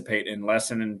participate in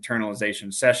lesson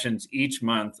internalization sessions each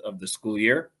month of the school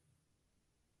year.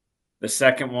 The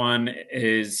second one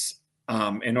is,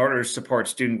 in order to support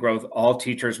student growth, all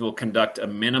teachers will conduct a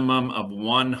minimum of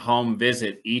one home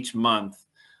visit each month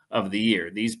of the year.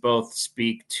 These both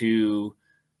speak to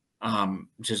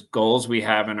just goals we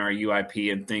have in our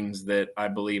UIP and things that I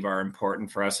believe are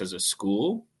important for us as a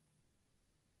school.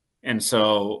 And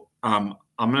so I'm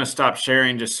going to stop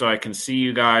sharing just so I can see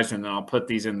you guys, and then I'll put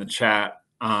these in the chat.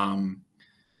 But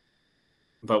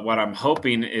what I'm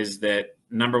hoping is that,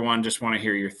 number one, just want to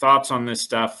hear your thoughts on this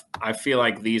stuff. I feel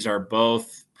like these are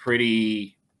both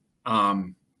pretty,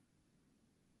 hang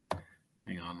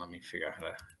on, let me figure out how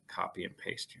to copy and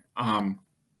paste here.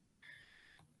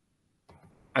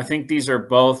 I think these are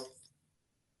both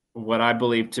what I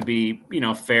believe to be,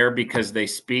 fair, because they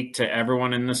speak to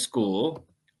everyone in the school.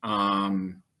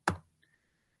 And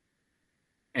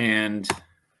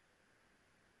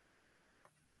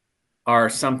are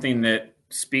something that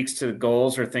speaks to the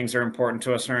goals or things that are important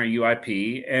to us in our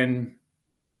UIP. And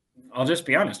I'll just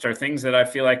be honest, are things that I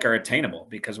feel like are attainable,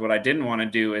 because what I didn't want to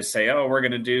do is say, oh, we're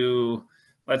going to do,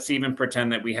 let's even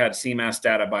pretend that we had CMAS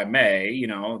data by May,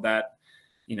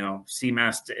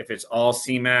 CMAS, if it's all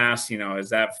CMAS, is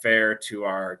that fair to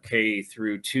our K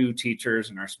through 2 teachers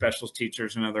and our specials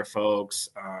teachers and other folks?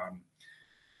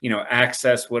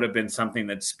 Access would have been something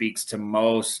that speaks to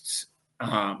most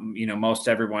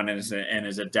everyone, and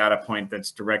is a data point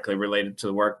that's directly related to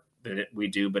the work that we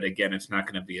do. But again, it's not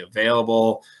going to be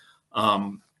available.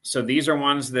 So these are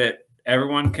ones that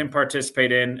everyone can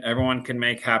participate in, everyone can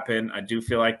make happen. I do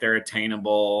feel like they're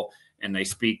attainable and they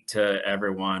speak to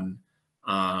everyone,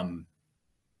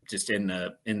 just in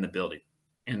the building.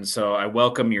 And so I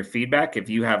welcome your feedback. If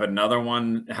you have another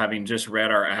one, having just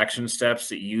read our action steps,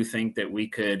 that you think that we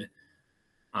could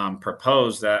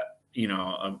propose, that,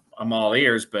 I'm all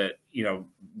ears, but,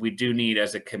 we do need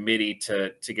as a committee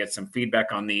to get some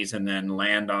feedback on these and then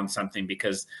land on something,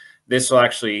 because this will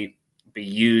actually be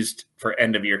used for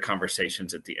end of year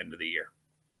conversations at the end of the year.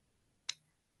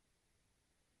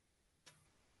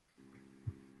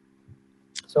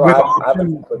 So I have a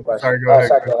quick question. Sorry, go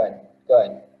ahead. Go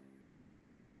ahead.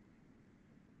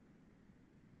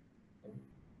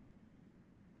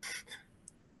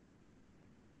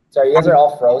 Sorry, you guys are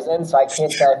all frozen, so I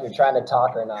can't tell if you're trying to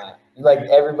talk or not.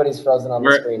 Everybody's frozen on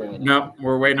the screen right now. No,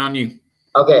 we're waiting on you.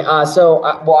 Okay,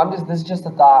 this is just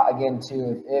a thought again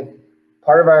too. If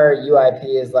part of our UIP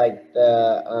is like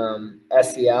the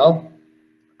SEL,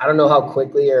 I don't know how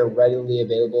quickly or readily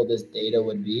available this data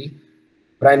would be,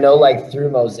 but I know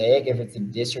through Mosaic, if it's a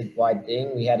district-wide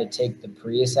thing, we had to take the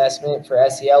pre-assessment for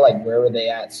SEL, where were they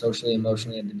at socially,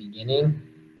 emotionally at the beginning,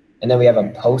 and then we have a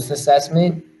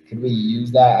post-assessment. Could we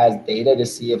use that as data to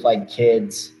see if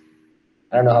kids,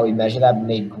 I don't know how we measure that,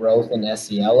 made growth in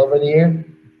SEL over the year?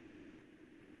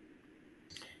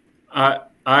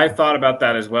 I thought about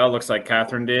that as well. Looks like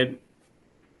Catherine did.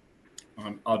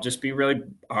 I'll just be really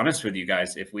honest with you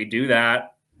guys. If we do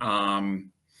that,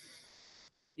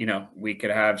 we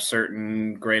could have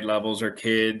certain grade levels or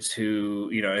kids who,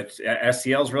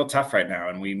 SEL is real tough right now,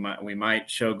 and we might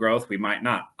show growth, we might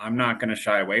not. I'm not going to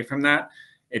shy away from that.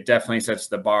 It definitely sets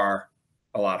the bar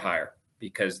a lot higher,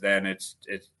 because then it's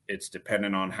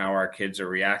dependent on how our kids are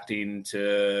reacting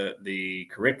to the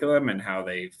curriculum and how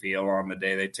they feel on the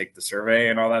day they take the survey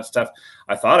and all that stuff.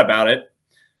 I thought about it.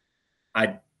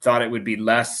 I thought it would be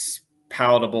less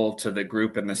palatable to the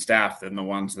group and the staff than the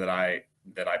ones that I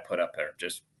put up there.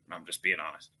 I'm just being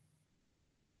honest.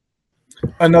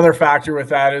 Another factor with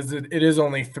that is it is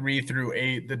only 3 through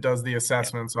 8 that does the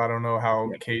assessment. So I don't know how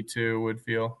K2 would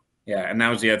feel. Yeah. And that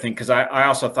was the other thing, because I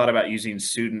also thought about using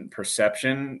student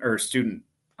perception or student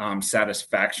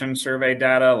satisfaction survey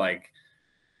data,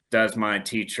 does my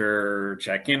teacher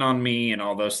check in on me and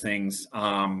all those things.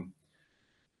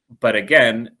 But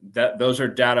again, those are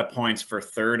data points for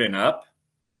 3rd and up.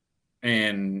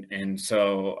 And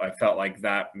so I felt like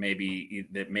that maybe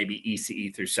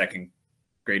ECE through 2nd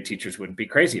grade teachers wouldn't be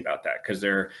crazy about that, because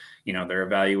their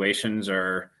evaluations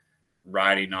are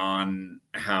riding on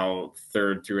how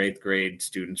 3rd through 8th grade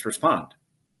students respond.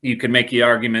 You could make the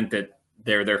argument that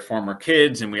they're their former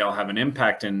kids and we all have an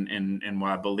impact. And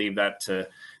while I believe that to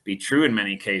be true in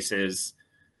many cases,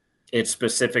 it's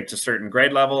specific to certain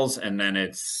grade levels. And then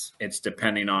it's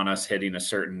depending on us hitting a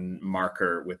certain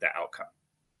marker with the outcome.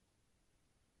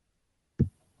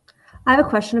 I have a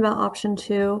question about option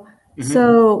 2. Mm-hmm.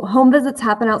 So home visits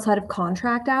happen outside of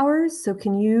contract hours. So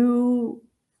can you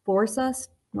force us,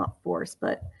 not force,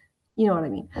 but you know what I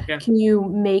mean? Okay. Can you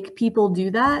make people do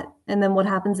that? And then what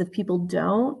happens if people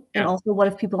don't? And Yeah. also what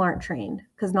if people aren't trained?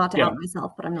 Because not to Yeah. out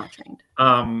myself, but I'm not trained.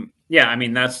 Yeah, I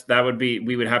mean, that would be,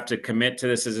 we would have to commit to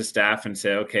this as a staff and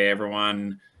say, okay,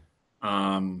 everyone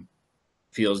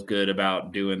feels good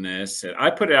about doing this. And I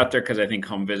put it out there because I think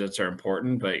home visits are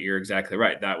important, but you're exactly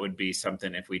right. That would be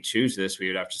something, if we choose this, we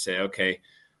would have to say, okay,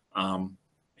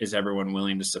 is everyone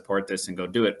willing to support this and go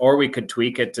do it? Or we could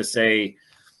tweak it to say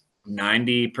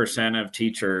 90% of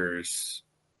teachers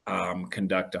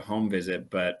conduct a home visit,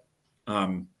 but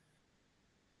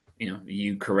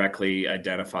you correctly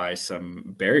identify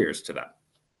some barriers to that.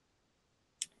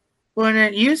 Well, and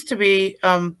it used to be,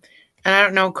 and I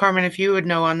don't know, Carmen, if you would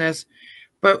know on this,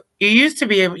 but you used to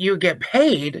be able, you would get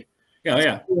paid.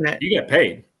 Yeah. You get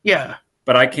paid. Yeah.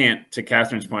 But I can't, to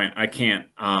Catherine's point, I can't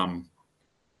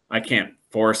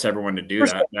force everyone to do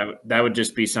that. That would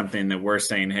just be something that we're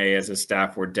saying, hey, as a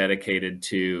staff, we're dedicated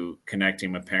to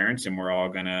connecting with parents and we're all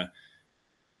going to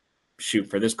shoot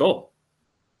for this goal.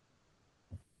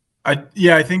 I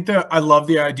think that I love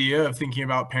the idea of thinking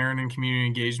about parent and community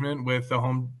engagement with the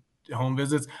home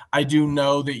visits. I do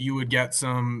know that you would get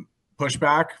some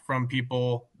pushback from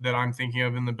people that I'm thinking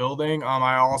of in the building.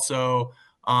 I also,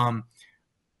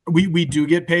 we do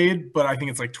get paid, but I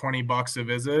think it's like $20 a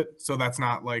visit. So that's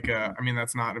not like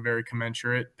that's not a very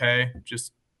commensurate pay,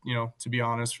 just, to be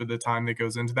honest, for the time that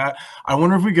goes into that. I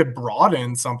wonder if we could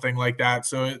broaden something like that.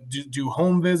 So do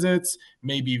home visits,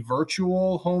 maybe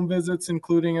virtual home visits,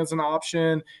 including as an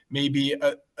option, maybe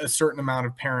a certain amount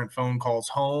of parent phone calls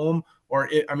home, or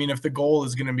if the goal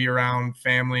is going to be around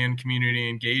family and community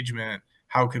engagement,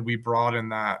 how could we broaden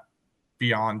that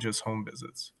beyond just home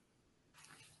visits?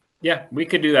 Yeah, we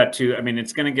could do that too.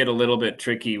 It's going to get a little bit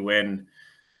tricky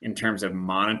in terms of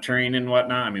monitoring and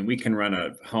whatnot. We can run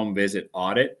a home visit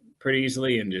audit pretty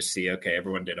easily and just see, okay,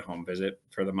 everyone did a home visit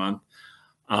for the month.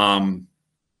 But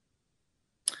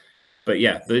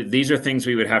yeah, these are things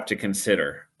we would have to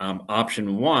consider.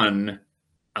 Option one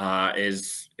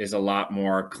is a lot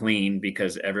more clean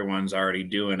because everyone's already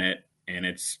doing it and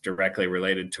it's directly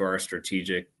related to our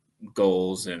strategic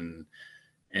goals and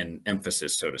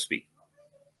emphasis, so to speak.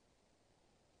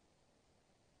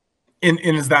 And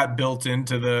is that built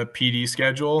into the PD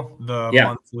schedule, the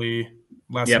monthly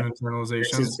lesson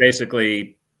internalization? This is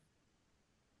basically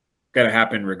going to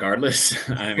happen regardless.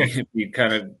 You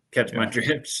kind of catch my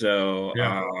drift. So,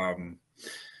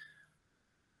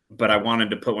 but I wanted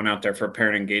to put one out there for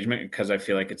parent engagement because I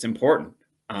feel like it's important.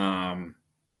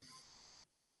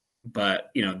 But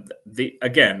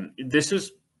this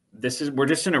is we're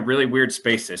just in a really weird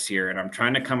space this year, and I'm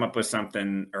trying to come up with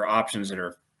something or options that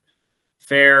are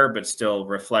fair, but still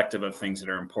reflective of things that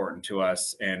are important to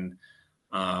us. And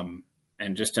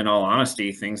just in all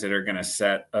honesty, things that are going to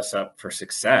set us up for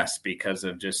success because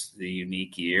of just the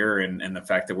unique year and the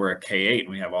fact that we're a K-8 and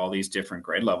we have all these different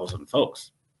grade levels and folks.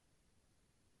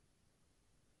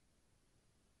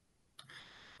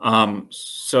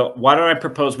 So why don't I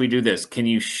propose we do this? Can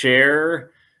you share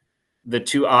the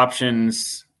two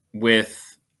options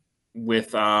with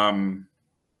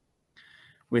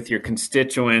your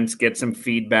constituents, get some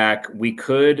feedback? We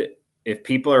could, if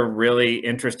people are really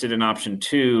interested in option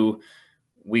two,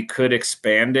 we could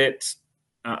expand it.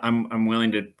 I'm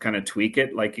willing to kind of tweak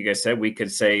it. Like you guys said, we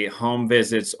could say home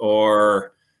visits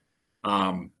or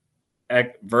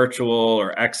virtual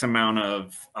or X amount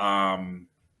of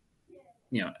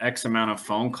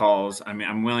phone calls.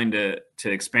 I'm willing to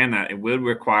expand that. It would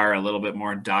require a little bit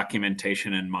more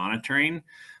documentation and monitoring.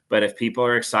 But if people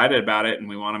are excited about it and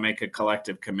we want to make a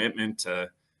collective commitment to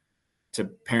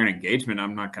parent engagement,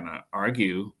 I'm not going to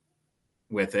argue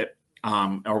with it.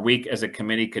 Or we as a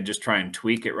committee could just try and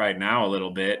tweak it right now a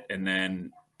little bit and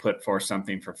then put forth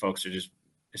something for folks to just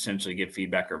essentially give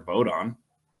feedback or vote on.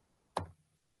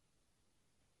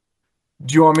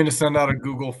 Do you want me to send out a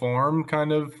Google form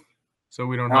kind of so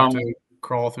we don't have to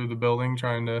crawl through the building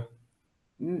trying to?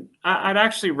 I'd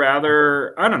actually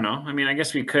rather, I don't know. I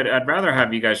guess we could. I'd rather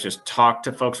have you guys just talk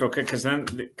to folks real quick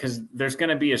because there's going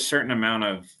to be a certain amount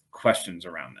of questions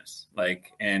around this.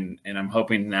 And I'm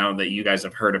hoping now that you guys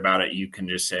have heard about it, you can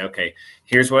just say, okay,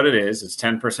 here's what it is. It's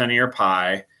 10% of your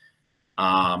pie.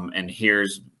 And here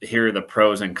are the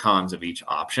pros and cons of each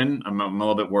option. I'm a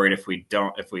little bit worried if we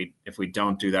don't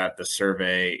do that, the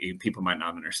survey, people might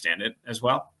not understand it as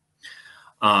well.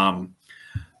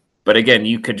 But again,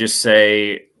 you could just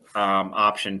say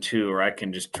option two, or I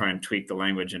can just try and tweak the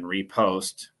language and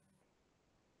repost.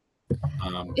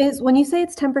 Is when you say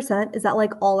it's 10%, is that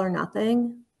like all or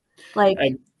nothing?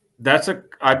 I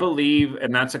believe,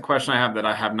 and that's a question I have that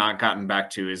I have not gotten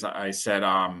back to, is I said,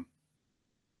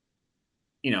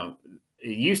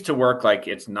 it used to work like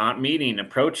it's not meeting,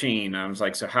 approaching. I was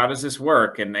like, so how does this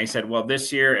work? And they said, well,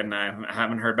 this year, and I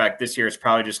haven't heard back this year, it's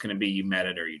probably just going to be you met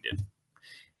it or you didn't.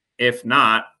 If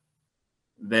not,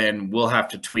 then we'll have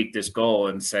to tweak this goal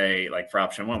and say, like for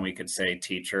option one, we could say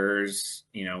teachers,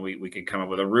 we could come up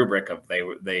with a rubric of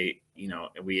they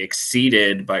we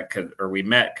exceeded or we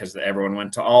met because everyone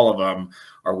went to all of them,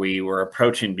 or we were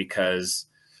approaching because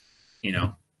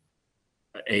 80%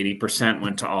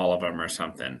 went to all of them or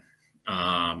something.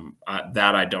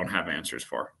 That I don't have answers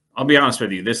for. I'll be honest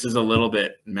with you. This is a little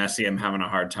bit messy. I'm having a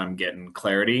hard time getting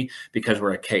clarity because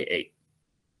we're a K-8.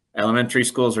 Elementary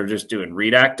schools are just doing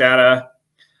REDAC data.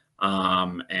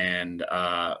 And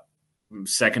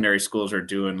secondary schools are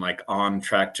doing like on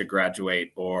track to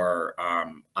graduate or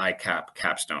ICAP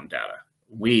capstone data.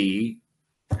 We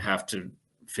have to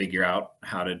figure out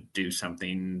how to do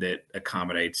something that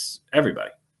accommodates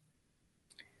everybody.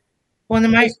 Well,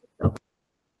 it's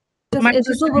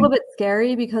just a little bit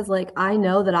scary because like I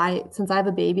know that since I have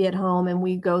a baby at home and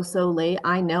we go so late,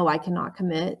 I know I cannot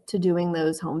commit to doing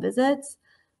those home visits.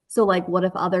 So like, what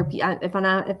if if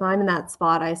I'm in that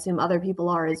spot, I assume other people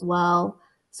are as well.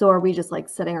 So are we just like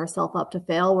setting ourselves up to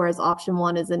fail? Whereas option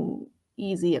one is an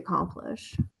easy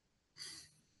accomplish.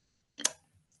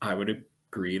 I would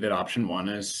agree that option one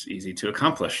is easy to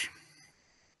accomplish.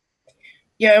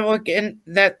 Yeah, well, and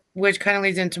that which kind of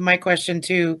leads into my question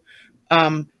too,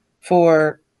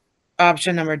 for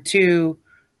option number two,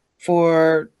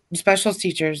 for specials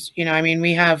teachers. I mean,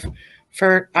 I have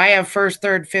first,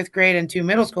 third, fifth grade, and 2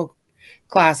 middle school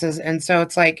classes, and so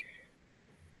it's like,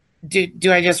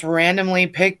 do I just randomly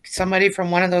pick somebody from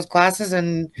one of those classes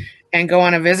and go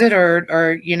on a visit, or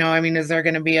I mean, is there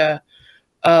going to be a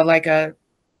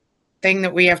thing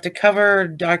that we have to cover,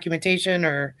 documentation,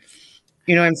 or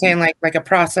I'm saying like a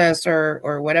process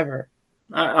or whatever?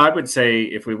 I would say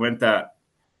if we went that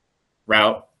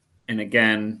route, and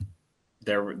again,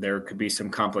 there could be some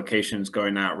complications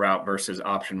going that route versus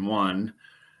option one.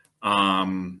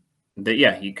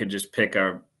 You could just pick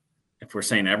if we're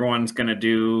saying everyone's going to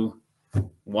do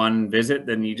one visit,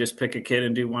 then you just pick a kid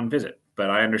and do one visit. But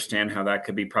I understand how that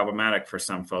could be problematic for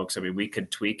some folks. I mean, we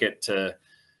could tweak it to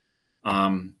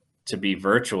be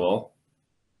virtual.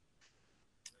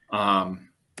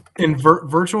 In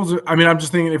virtuals, I mean, I'm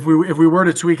just thinking if we were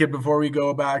to tweak it before we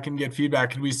go back and get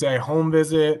feedback, could we say home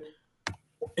visit,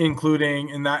 including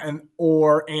in that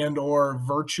or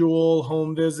virtual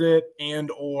home visit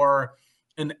or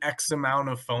an X amount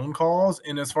of phone calls?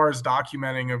 And as far as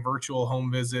documenting a virtual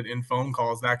home visit in phone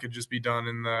calls, that could just be done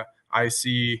in the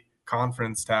IC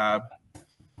conference tab.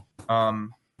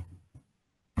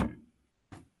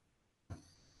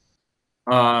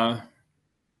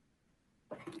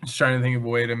 Just trying to think of a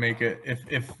way to make it,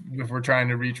 if we're trying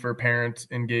to reach for parent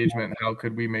engagement, how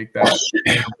could we make that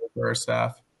for our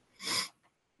staff?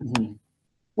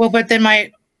 Well, but then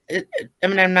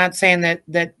I'm not saying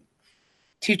that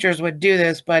teachers would do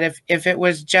this, but if it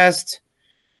was just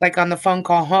like on the phone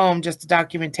call home, just the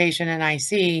documentation and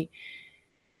IC,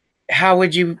 how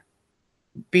would you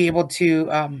be able to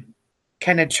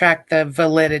kind of track the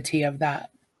validity of that?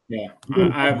 Yeah,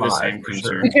 I have the same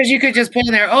concern. Because you could just put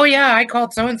in there, oh yeah, I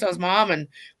called so-and-so's mom and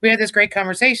we had this great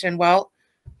conversation. Well,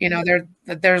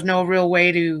 there's no real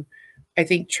way to, I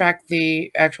think, track the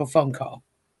actual phone call.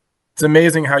 It's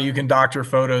amazing how you can doctor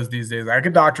photos these days. I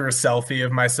could doctor a selfie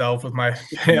of myself with my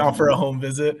for a home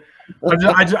visit.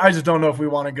 I just don't know if we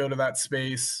want to go to that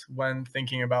space when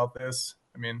thinking about this.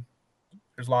 I mean,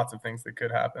 there's lots of things that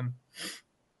could happen.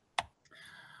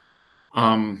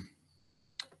 Why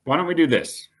don't we do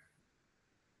this?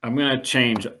 I'm going to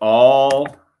change all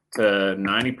to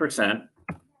 90%.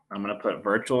 I'm going to put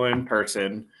virtual in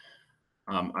person.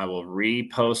 I will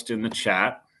repost in the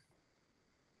chat.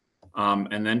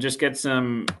 And then just get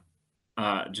some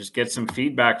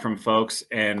feedback from folks,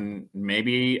 and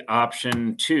maybe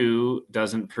option two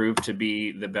doesn't prove to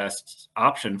be the best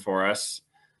option for us,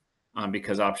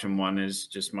 because option one is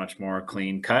just much more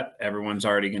clean cut. Everyone's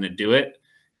already going to do it.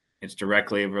 It's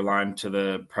directly aligned to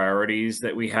the priorities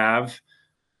that we have.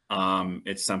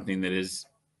 It's something that is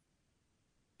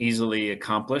easily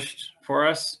accomplished for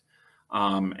us,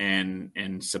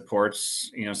 and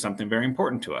supports, something very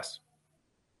important to us.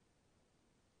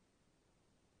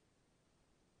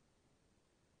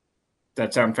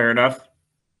 That sound fair enough?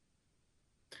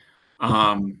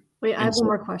 Wait, I have one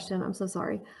more question. I'm so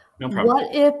sorry. No problem.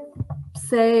 What if,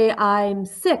 say, I'm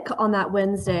sick on that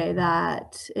Wednesday,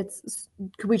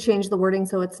 could we change the wording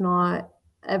so it's not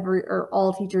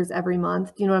all teachers every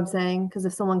month? Do you know what I'm saying? Because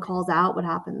if someone calls out, what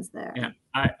happens there? Yeah,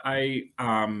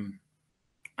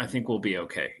 we'll be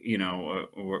okay.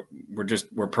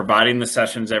 We're providing the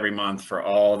sessions every month for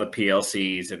all the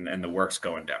PLCs, and the work's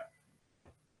going down.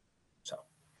 So,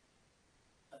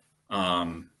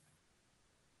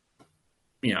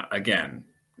 again,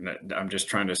 I'm just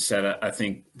trying to set up. I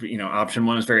think option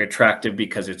one is very attractive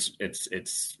because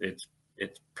it's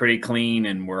pretty clean,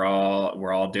 and we're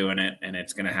all doing it, and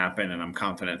it's going to happen, and I'm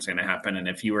confident it's going to happen. And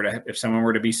if someone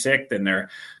were to be sick, then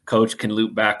their coach can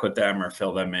loop back with them or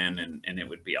fill them in, and it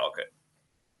would be all good.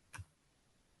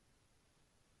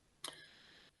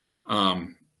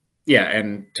 Yeah,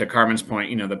 and to Carmen's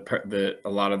point, a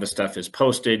lot of the stuff is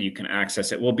posted. You can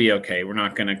access it. We'll be okay. We're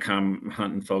not going to come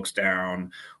hunting folks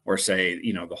down or say,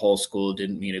 the whole school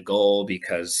didn't meet a goal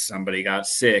because somebody got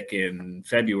sick in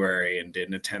February and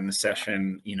didn't attend the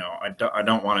session. I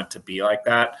don't want it to be like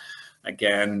that.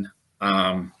 Again,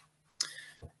 try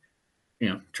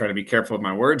to be careful with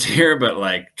my words here,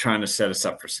 but trying to set us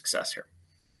up for success here.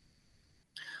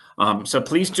 So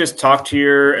please just talk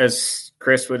to as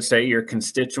Chris would say, your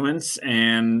constituents,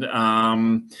 and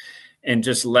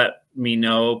just let me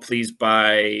know, please,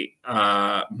 by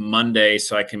Monday,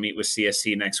 so I can meet with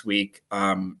CSC next week,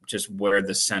 just where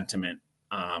the sentiment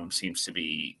seems to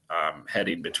be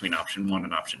heading between option one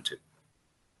and option two.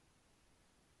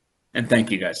 And thank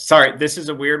you, guys. Sorry, this is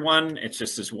a weird one. It's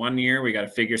just this 1 year. We got to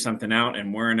figure something out,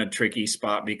 and we're in a tricky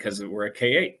spot because we're a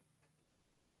K-8.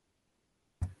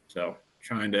 So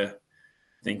trying to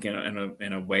think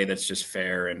in a way that's just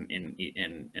fair and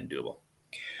doable.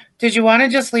 Did you want to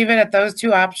just leave it at those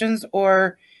two options,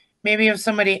 or maybe if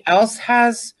somebody else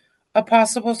has a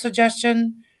possible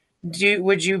suggestion,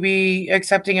 would you be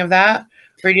accepting of that,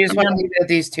 or do you just want to leave it at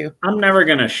these two? I'm never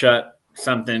going to shut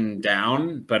something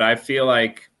down, but I feel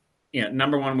like,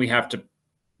 number one, we have to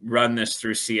run this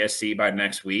through CSC by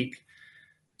next week.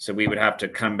 So we would have to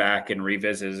come back and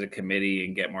revisit as a committee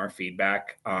and get more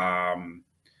feedback. I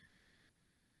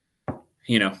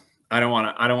don't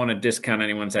want to discount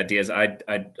anyone's ideas. I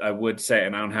would say,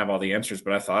 and I don't have all the answers,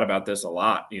 but I thought about this a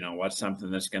lot. What's something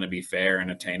that's going to be fair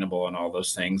and attainable and all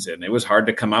those things. And it was hard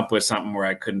to come up with something where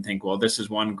I couldn't think, well, this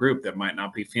is one group that might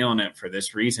not be feeling it for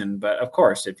this reason. But of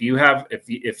course, if you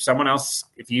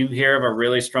hear of a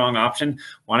really strong option,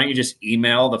 why don't you just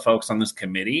email the folks on this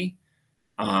committee?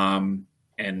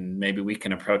 And maybe we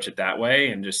can approach it that way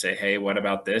and just say, hey, what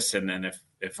about this? And then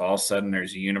if all of a sudden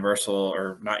there's a universal,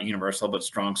 or not universal, but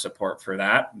strong support for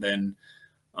that, then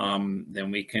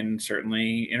we can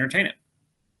certainly entertain it.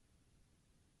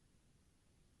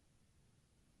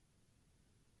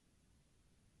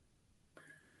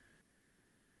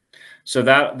 So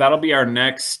that'll be our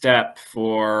next step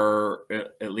for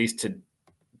at least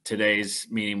today's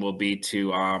meeting will be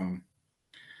to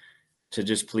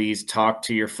just please talk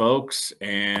to your folks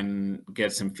and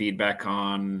get some feedback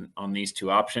on these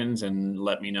two options and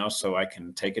let me know so I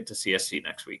can take it to CSC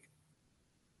next week.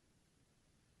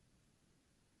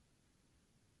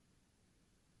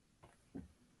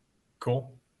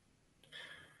 Cool.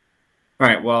 All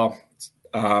right. Well,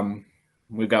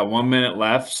 we've got 1 minute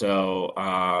left. So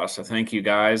thank you,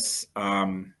 guys.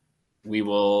 We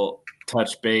will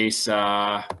touch base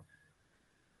a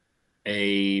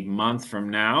month from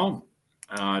now.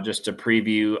 Just to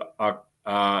preview,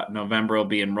 November will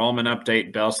be enrollment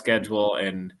update, bell schedule,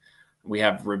 and we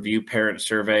have review parent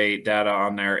survey data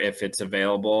on there if it's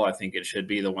available. I think it should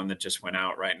be the one that just went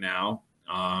out right now,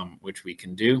 which we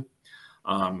can do.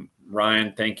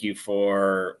 Ryan, thank you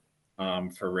for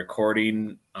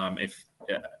recording.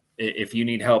 If you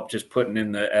need help just putting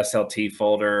in the SLT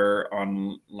folder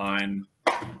online,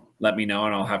 let me know,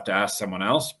 and I'll have to ask someone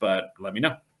else, but let me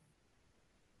know.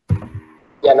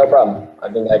 Yeah, no problem.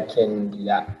 I think I can do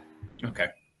that. Okay.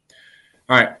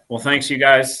 All right. Well, thanks, you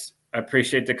guys. I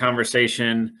appreciate the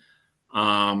conversation.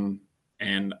 And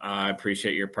I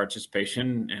appreciate your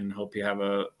participation and hope you have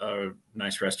a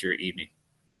nice rest of your evening.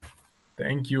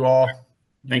 Thank you all.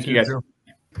 Thank you, guys.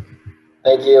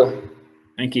 Thank you.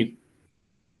 Thank you.